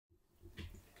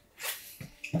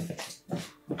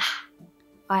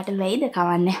පාට වෙයිද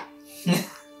කවන්නේ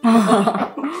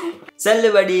සැල්ල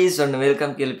බඩීස් ඔන්න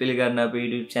වෙල්කම් කියලා පිළිගන්න අපේ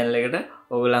YouTube channel එකට.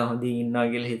 ඔයගොල්ලන් හොඳින් ඉන්නවා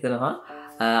කියලා හිතනවා.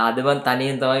 අද මම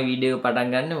තනියෙන් තමයි වීඩියෝ එක පටන්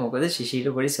ගන්න. මොකද ශිෂිට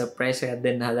පොඩි සර්ප්‍රයිස් එකක්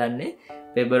දෙන්න හදන්නේ.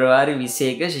 පෙබරවාරි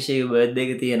 21 ශිෂිගේ බර්ත්ඩේ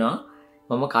එක තියෙනවා.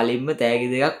 මම කලින්ම තෑගි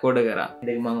දෙකක් ඕඩර් කරා.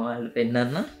 ඒක මම ඔයාලට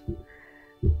පෙන්නන්න.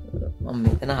 මම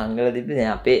මෙතන හංගලා තිබ්බේ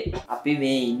දැන් අපි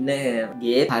මේ ඉන්න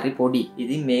ගේ හරි පොඩි.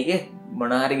 ඉතින් මේකේ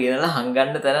මොන හරි ගෙනලා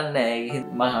හංගන්න තරම් නෑ.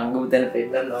 මම හංගපු තැන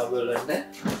පෙන්නන්න ඔයගොල්ලන්ට.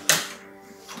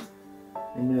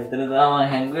 මෙන්න මෙතන තමයි මම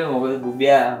හැංගුවේ. මොකද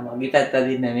බුබියා මගේ පැත්ත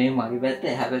අදින්න නෙමෙයි මගේ පැත්ත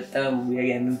එහා පැත්තම බුබියා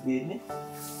ගෑනුත් තියෙන්නේ.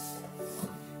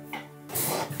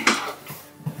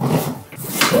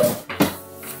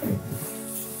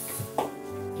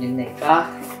 මෙන්න එක.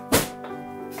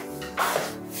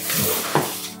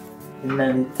 මෙන්න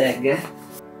අනිත් එක.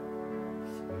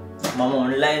 මම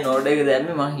ඔන්ලයින් ඕඩර් එක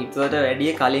දැම්මේ මං හිතුවට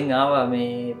වැඩිය කලින් ආවා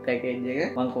මේ පැකේජ් එක.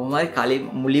 මං කොහොම හරි කලින්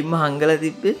මුලින්ම හංගලා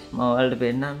තිබ්බේ. මම ඔයාලට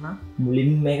පෙන්නන්නම්.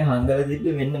 මුලින්ම මේක හංගලා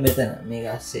තිබ්බේ මෙන්න මෙතන. මේක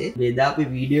ASCII. වේදා අපි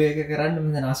වීඩියෝ එක කරන්න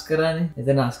මෙතන අස් කරානේ.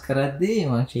 මෙතන අස් කරද්දී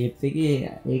මම ෂේප් එකේ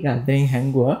ඒක අතරින්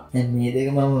හැංගුවා. දැන් මේ දෙක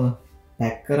මම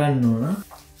පැක් කරන්න ඕන.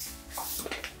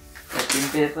 පැකින්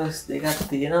පේපර්ස් දෙකක්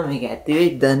තියෙනවා. මේක ඇති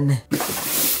වෙයිද දන්නේ.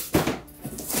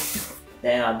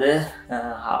 දැන් අද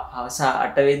හවස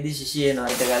 8 වෙද්දි ශිෂි එනවා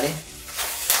ඊට කලින්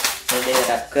මේ දෙක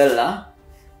රැප් කරලා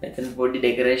මෙතන පොඩි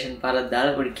ඩෙකොරේෂන් පාරක්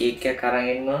දාලා පොඩි කේක් එකක් අරන්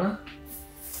එන්න ඕන.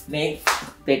 මේ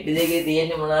පෙට්ටි දෙකේ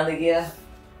තියෙන්නේ මොනවද කියලා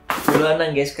පුළුවන්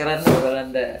නම් ගෙස් කරන්න.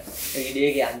 ඔයගලන්ට වීඩියෝ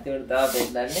එකේ අන්තිමට තමයි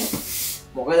පෙන්නන්නේ.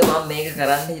 මොකද මම මේක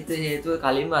කරන්න හිතුවේ හේතුව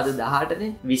කලින්ම අද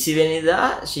 18නේ 20 වෙනිදා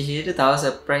ශිෂිට තව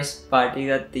සර්ප්‍රයිස් පාර්ටි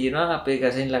එකක් තියෙනවා අපේ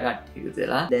කසින්ලා කට්ටිය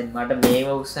එකතුලා. දැන් මට මේව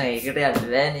උස්සන් ඒකට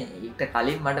යන්න බෑනේ. ඊට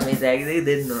කලින් මට මේ තෑගි දෙක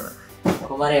දෙන්න ඕන.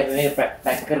 කොහොම හරි අපි මේක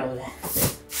පැක් කරමු දැන්.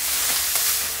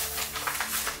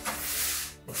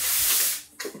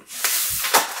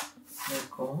 මේ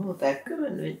කොහොමද පැක්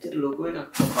කරන්නේ? මෙච්චර ලොකු එකක්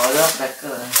කවදාවත් පැක්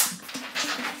කරන්නේ නැහැ.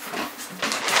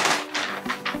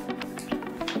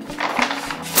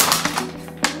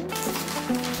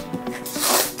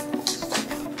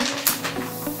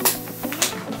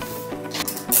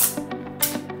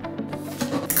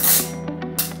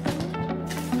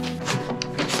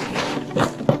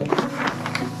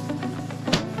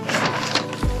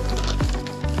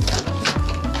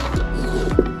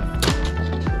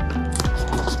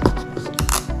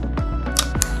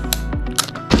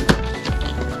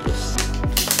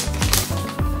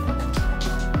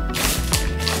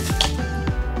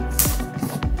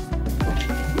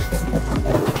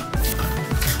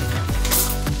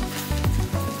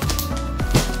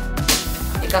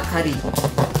 එකක් හරි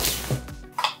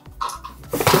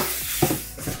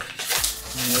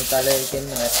මේ කලර් එකෙන්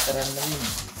වැස් කරන්න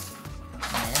දෙන්නේ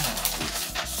නෑ.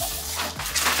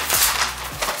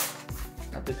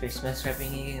 අපි ක්‍රිස්මස්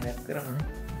රැපින් එකෙන් රැප් කරමුනේ.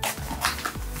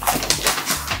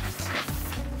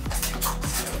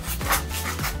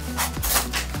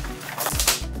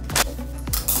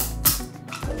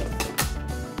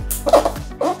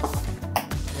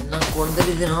 එන්න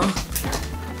කොන්දේ දෙනවා.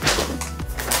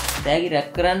 තෑගි රැප්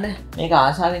කරන්න මේක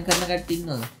ආසාවෙන් කරන කට්ටිය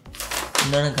ඉන්නවද?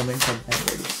 ඉන්නවනම් කමෙන්ට් එකක් දාන්න.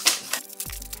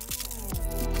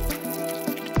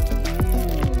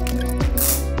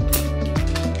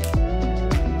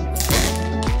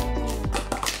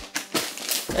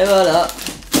 ඒවලා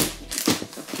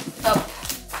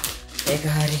ඒක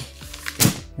හරි.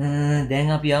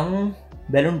 දැන් අපි යමු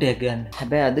බැලුන් ටිකක් ගන්න.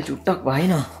 හැබැයි අද චුට්ටක්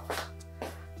වහිනවා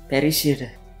පැරිසියට.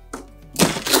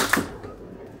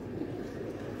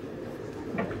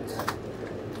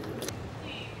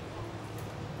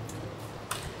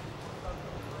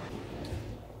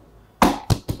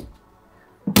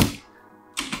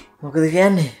 මොකද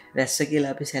කියන්නේ? රැස්ස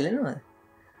කියලා අපි සැලෙනවද?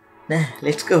 නෑ,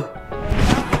 let's go.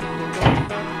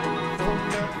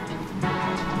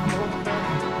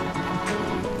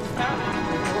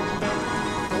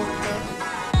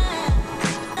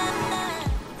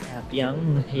 අපි යන්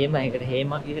හේමයකට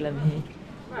හේම කියලා මෙහි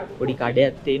පොඩි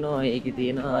කඩයක් තියෙනවා. ඒකේ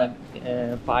තියෙනවා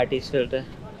පාටිස් වලට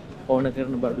ඕන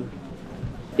කරන බඩු.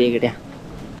 ඒකට යන්න.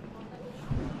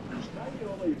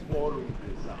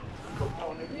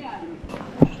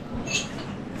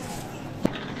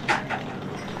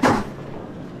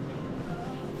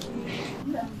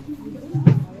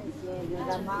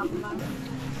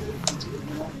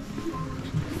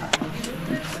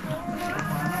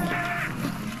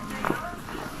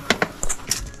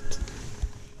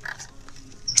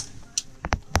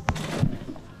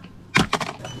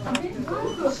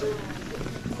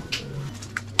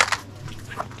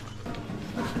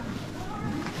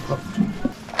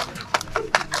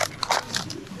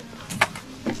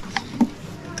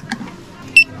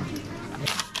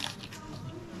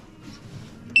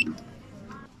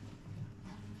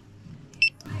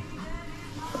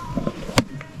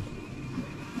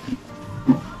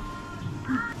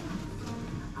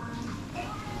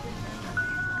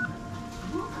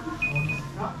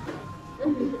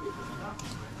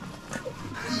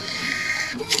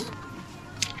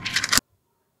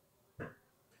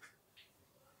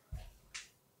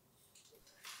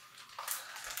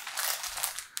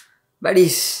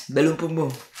 Badis, belum punggung.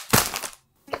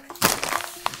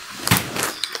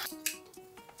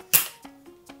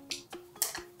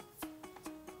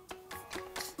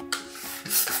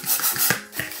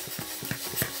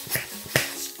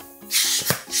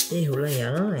 Hula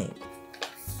yang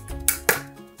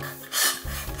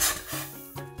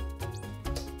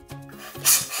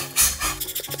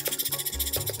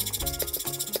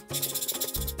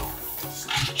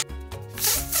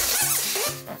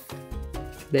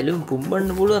belum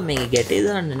පුම්බන්න පුළුවන් මේක ගැටේ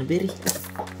දාන්න බැරි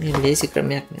මේ ලේසි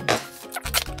ක්‍රමයක් නෙවෙයි.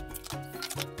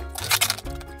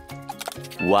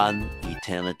 One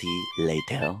eternity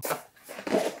later.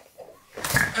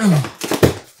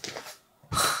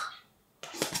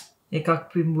 එකක්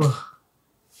පිම්බුවා.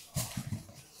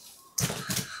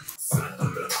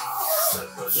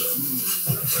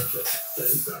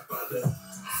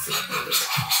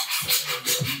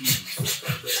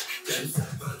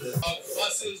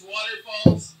 Buses,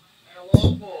 waterfalls, and a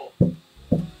long pole.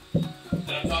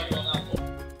 And I'm talking about that pole.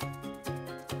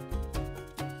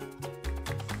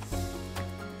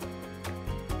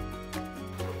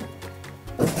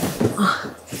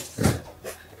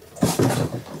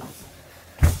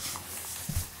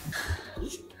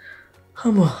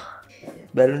 අම්මා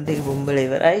බැලුන් ටික බොම්බලා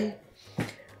ඉවරයි.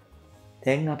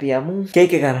 දැන් අපි යමු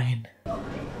කේක් එක අරන් එන්න.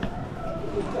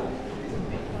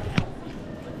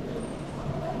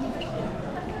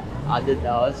 අද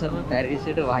දවසම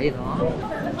පැරිසට වහිනවා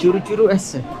චුරු චුරු ඇස්ස.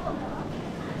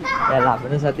 දැන්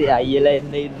ලබන සතියේ අයියලා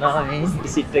එන්න ඉන්නවා මේ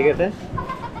විසිට් එකට.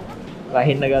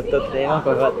 වහින්න ගත්තොත් එහෙම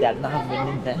කොහෙවත් යන්න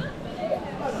හම්බෙන්නේ නැහැ.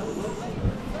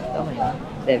 තමයි.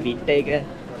 දැන් වින්ටර්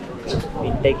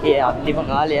එකේ අන්තිම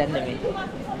කාලය යන්නේ මේ.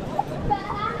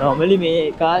 normally මේ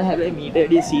කාලේ හැබැයි මීට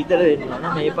වැඩිය සීතල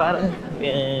වෙනවා මේ පාර.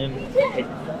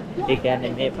 ඒ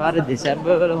කියන්නේ මේ පාර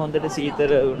දෙසැම්බර් වල හොඳට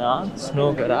සීතල වුණා,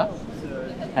 ස්නෝ කරා.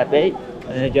 හැබැයි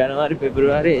ජනවාරි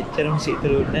පෙබරවාරි එච්චරම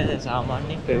සීතල වුණේ නැහැ.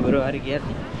 සාමාන්‍යයෙන් පෙබරවාරි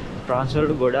කියන්නේ ෆ්‍රාන්ස් වල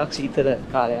ගොඩක් සීතල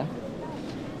කාලයක්.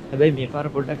 හැබැයි මේ පාර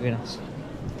පොඩ්ඩක් වෙනස්.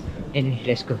 anyway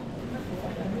let's go.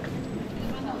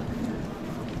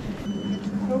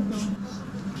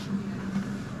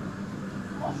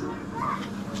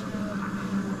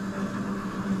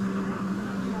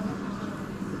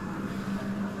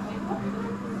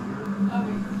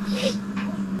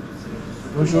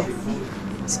 Bonjour.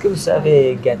 Est-ce que vous savez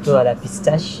gâteau à la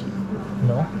pistache?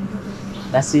 Non.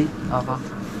 Merci. Au revoir.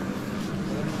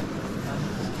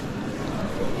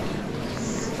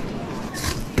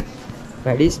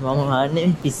 Badis mama ආන්නේ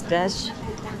pistache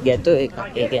gâteau එක.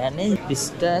 ඒ කියන්නේ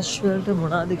pistache වලට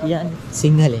මොනවද කියන්නේ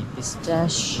සිංහලෙන්?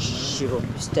 pistachio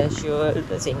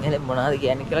වලට සිංහලෙන් මොනවද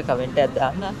කියන්නේ කියලා කමෙන්ට් එකක්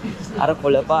දාන්න. අර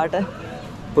කොළ පාට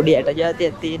පොඩි ඇට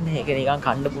జాතියක් තියෙන. ඒක නිකන්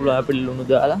කන්න පුළුවන් අපිට ලුණු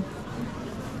දාලා.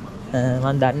 මම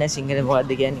දන්නේ සිංහලෙන්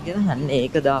මොකක්ද කියන්නේ කියලා. අන්න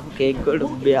ඒක දාපු කේක් වලට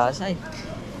උඹේ ආසයි.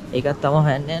 ඒකත් තමයි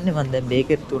හොයන්න යන්නේ. මම දැන්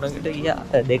බේකර් 3කට ගියා,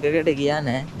 2කට ගියා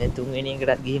නෑ. දැන් 3 වෙනි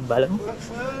එකටත් ගිහින් බලමු.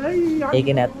 ඒක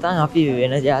නැත්තම් අපි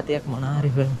වෙන જાතියක් මොන හරි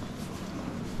බලමු.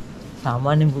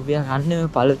 සාමාන්‍යයෙන් බුබියා කන්නේ ඔය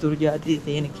පළතුරු જાතිය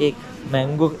තියෙන කේක්.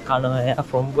 මැංගෝ කනවා,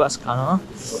 ෆ්‍රොම්බුවස් කනවා.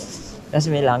 ඊට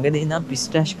මේ ළඟදී ඉඳන්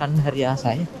පිස්ටාෂ් කන්න හරි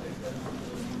ආසයි.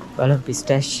 බලමු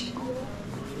පිස්ටාෂ්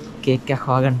කේක් එකක්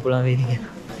හොයාගන්න පුළුවන් වේද කියලා.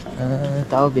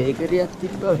 තව බේකරියක්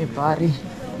තිබ්බා මේ පාරේ.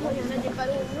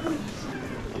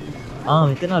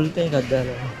 මෙතන අලුතෙන් එකක්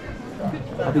දාලා.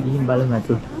 අපි ගිහින් බලමු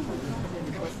ඇතුළට.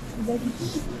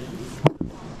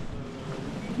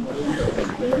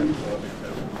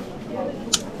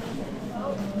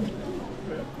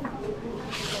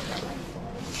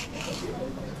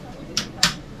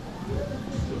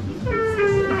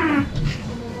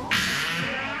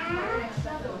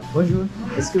 Bonjour,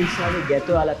 est-ce que vous savez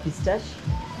gâteau à la pistache?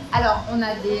 Alors, on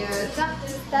a des tartes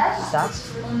pistaches, Tarte.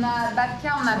 on a Bacca,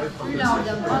 on a plus, là on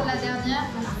vient de prendre la dernière,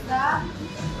 ça.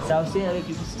 Ça aussi avec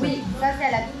les pistaches? Oui, ça c'est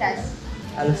à la pistache.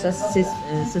 Alors ça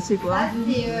c'est quoi? Ça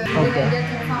c'est Ok.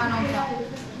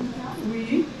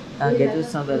 le gâteau de Saint-Valentin. Un gâteau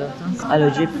Saint-Valentin.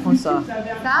 Alors je prends ça.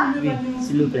 Ça, Oui,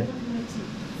 s'il vous plaît.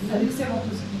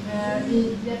 il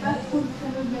n'y a pas trop de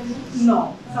créneaux de Non,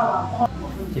 ça va.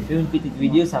 J'ai fait une petite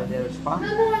vidéo, ça ne me dérange pas?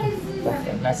 Non, non, allez-y.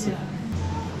 Parfait, merci.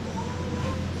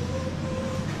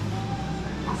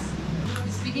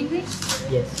 You speak English?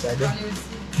 Yes, I do. Only with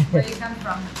you. Where you come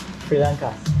from? Sri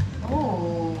Lanka.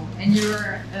 Oh, and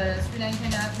you're a Sri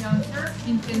Lankan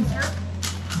influencer?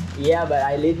 Yeah, but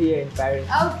I live here in Paris.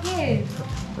 Okay.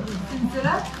 Since the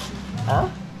last? Huh?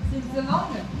 Since the long?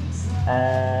 5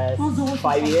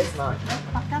 years now.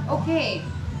 Okay.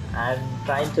 I'm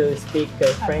trying to speak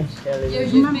French a little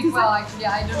You bit. speak well actually.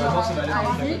 I don't know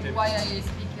why I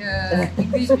speak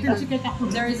English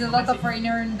because there is a lot of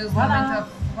foreigners in this moment of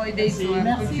holidays, so I'm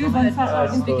confused, but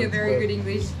you speak a very good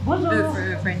English,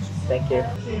 French. Thank you.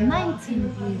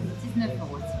 19 please, 19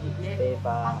 euros s'il vous plaît. Pay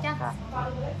par Par carte.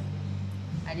 carte.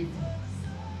 Allez-y.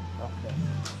 Okay.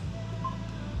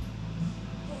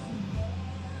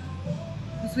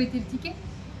 Vous souhaitez le ticket?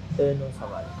 Non, ça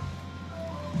va.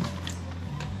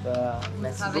 Vous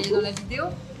Merci travaillez beaucoup. dans la vidéo?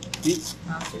 Oui,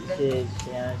 Ah, super. j'ai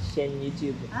une chaîne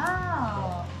YouTube.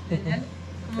 Ah, génial.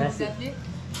 Comment Merci. vous appelez?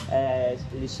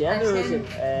 Le chien, La chaîne.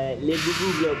 les Boubou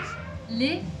Vlogs.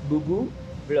 Les? Boubou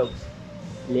Vlogs.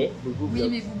 Les Boubou Oui,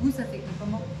 Vlogs. mais Boubou, ça fait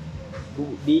comment?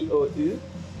 B-O-U-B-O-U-S.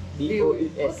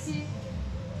 Ok.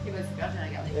 Et bah super, j'ai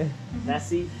regardé.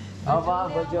 Merci. Au revoir,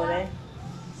 bonne journée.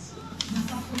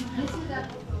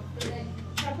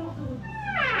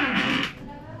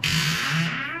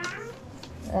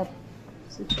 Hop,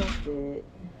 c'est parfait.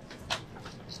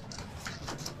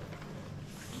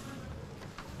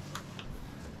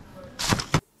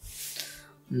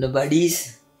 The buddies.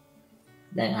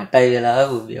 දැන් 8යි වෙලාව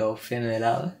ඔබ of වෙන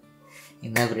වෙලාව.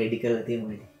 ඉන්න ready කරලා තියෙමු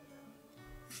වැඩි.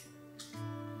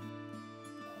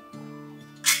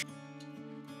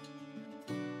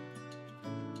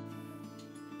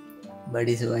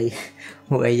 buddies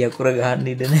වයි අකුර ගහන්න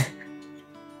ඉඩ නැහැ.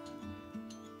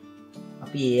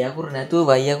 අපි ඒ අකුර නැතුව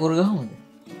වයි අකුර ගහමුද?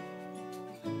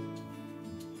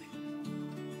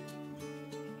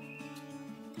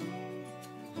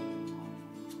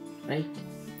 right.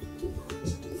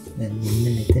 දැන්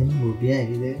මෙන්න මෙතන බොබියා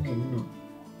ඇවිදගෙන ඉන්නවා.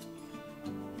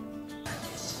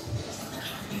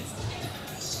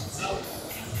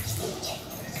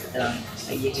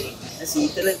 අයියේ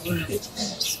සීතල ගුණ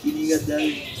ස්කිනි එකක් දාලා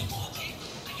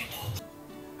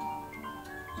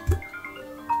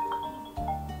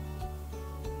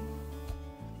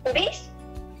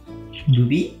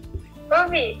Dubi?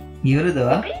 Bobby.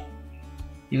 ඉවරදවා?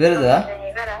 ඉවරදවා?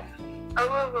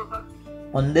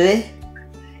 On the way?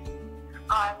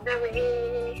 On the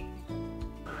way.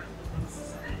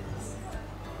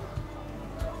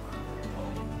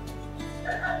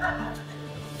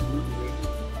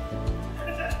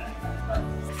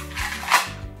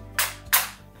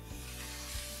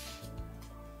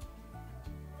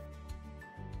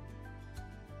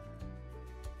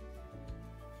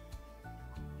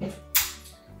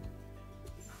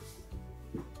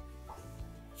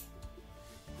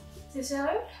 C'est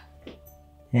sérieux?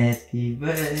 Happy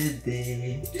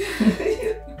birthday.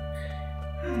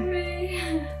 Mais...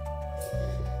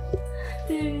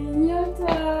 T'es mignon,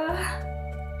 toi.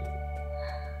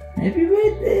 Happy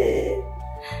birthday.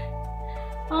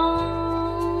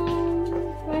 Oh,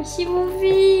 merci, mon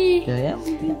fils. De rien.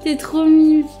 T'es trop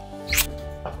mignon.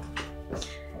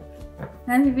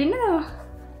 Nanti bina.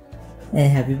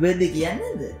 Happy birthday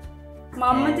කියන්නද?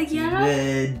 Mama te Happy kiana?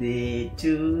 birthday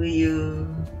to you.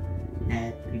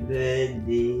 Happy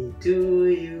birthday to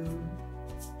you.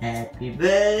 Happy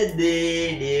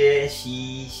birthday dear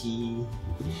Shishi.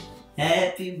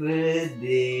 Happy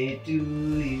birthday to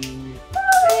you.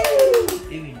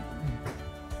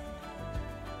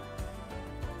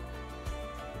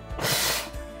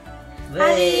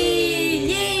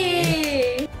 Allez,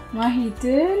 yeah.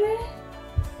 Mahitele.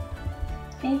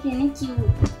 Ini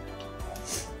cute.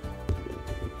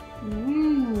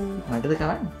 මටද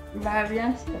කවන්න? Bah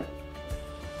bien sûr.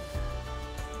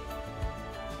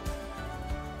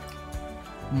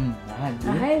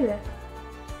 Arrête.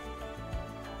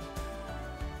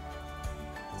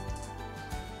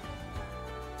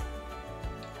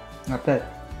 Apa?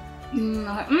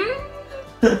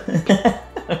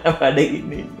 Apa ada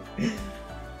gini?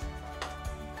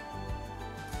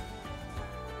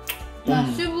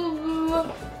 Merci beaucoup.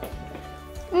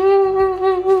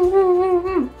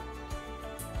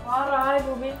 Voilà,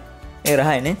 Bobby.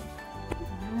 රහයි නේ?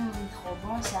 Trop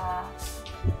bon ça.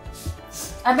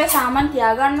 Abbe සාමාන්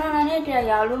තියාගන්නවා නේ ටික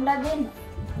යාළුන්ට දෙන්න.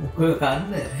 ඔය කන්න.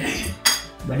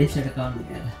 බඩේට කවන්න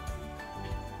කියලා.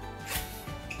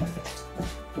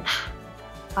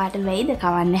 පාට වෙයිද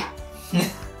කවන්න?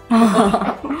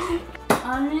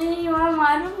 අනේ යා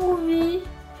මාරු Bobby.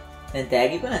 දැන්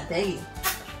තෑගි කොහොමද තෑගි?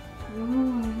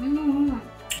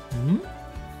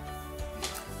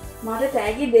 මට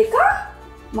තෑගි දෙක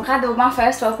මොකද ඔබ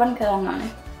ෆස්ට් ඕපන් කරන්න ඕනේ.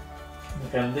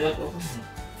 ක්‍රම දෙකක් ඕපන්.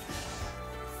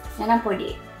 එනම් පොඩි.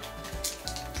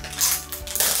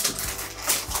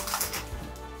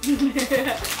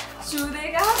 ෂූ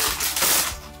දෙක.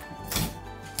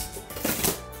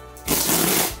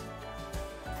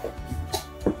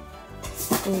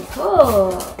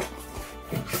 ඕහෝ.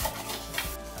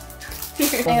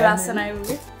 ඒක ලස්සනයි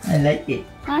Bobby. I like it.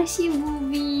 ආශි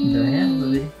Bobby. දොයා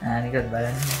බබේ. ආනිකත්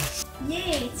බලන්න.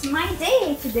 Yay, it's my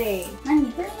day today. Man,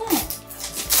 it's not.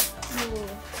 Oh,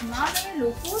 not a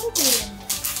look for it.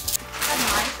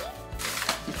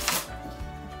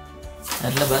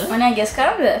 අරලා බලන්න. When I guess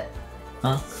කරන්නද?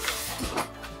 ආ.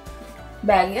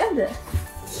 බෑග් එකක්ද?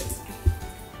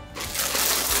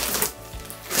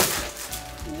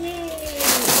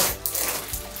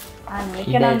 අනේ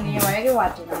ඒක නම් මේ වගේ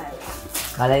වටිනවා.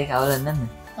 කලරේ කවලක් නැද්ද?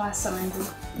 ලස්සනයි.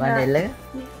 බලන්න එල්ල එක.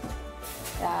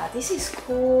 Yeah, this is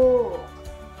cool.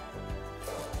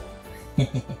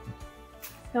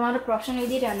 Tomorrow professional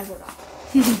විදියට යන්න පුළුවන්.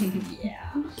 Yeah.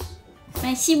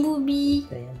 Merci Bubi.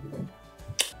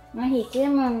 මම හිතේ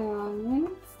මම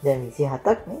දැන්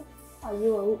 27ක් නේ.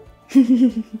 අයියෝ.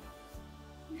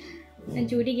 දැන්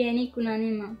චූටි ගෑණික්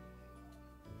වුණානේ මම.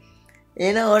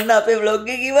 එහෙනම් ඔන්න අපේ vlog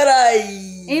එක ඉවරයි.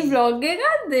 ඒ vlog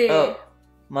එකක්ද? ඔව්.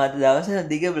 මාත් දවසක්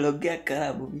දිග vlog එකක්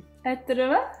කරා බුබි.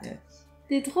 ඇත්තටම?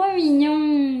 C'est trop mignon.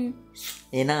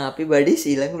 එහෙනම් අපි බඩි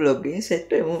ඊළඟ vlog එකෙන්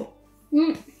සෙට් වෙමු.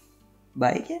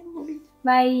 බයි කියන්නේ බුබි.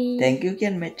 Bye. thank you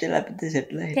කියන්නේ මෙච්චර අපිට සෙට්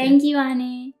වෙලා හිටියා. Thank you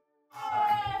Ane.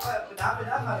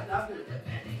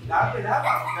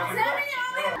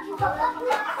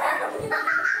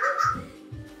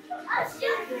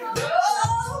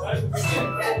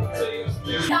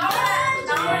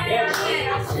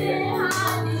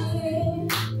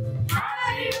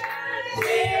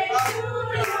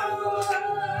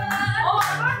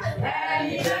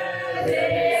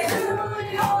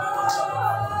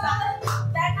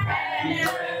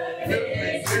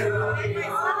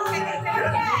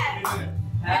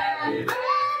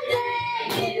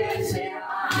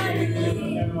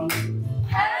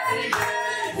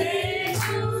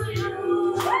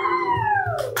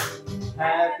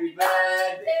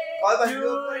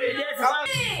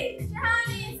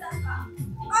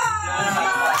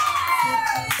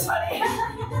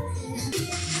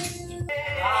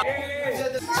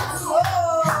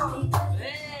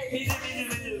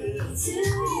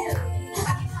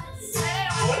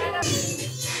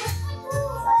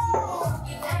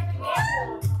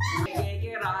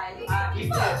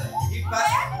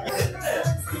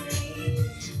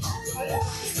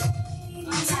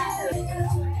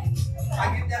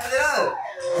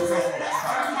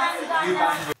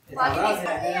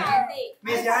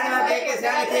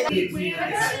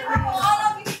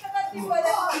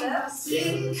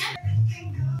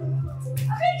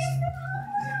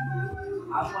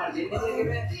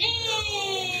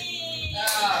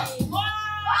 Wow.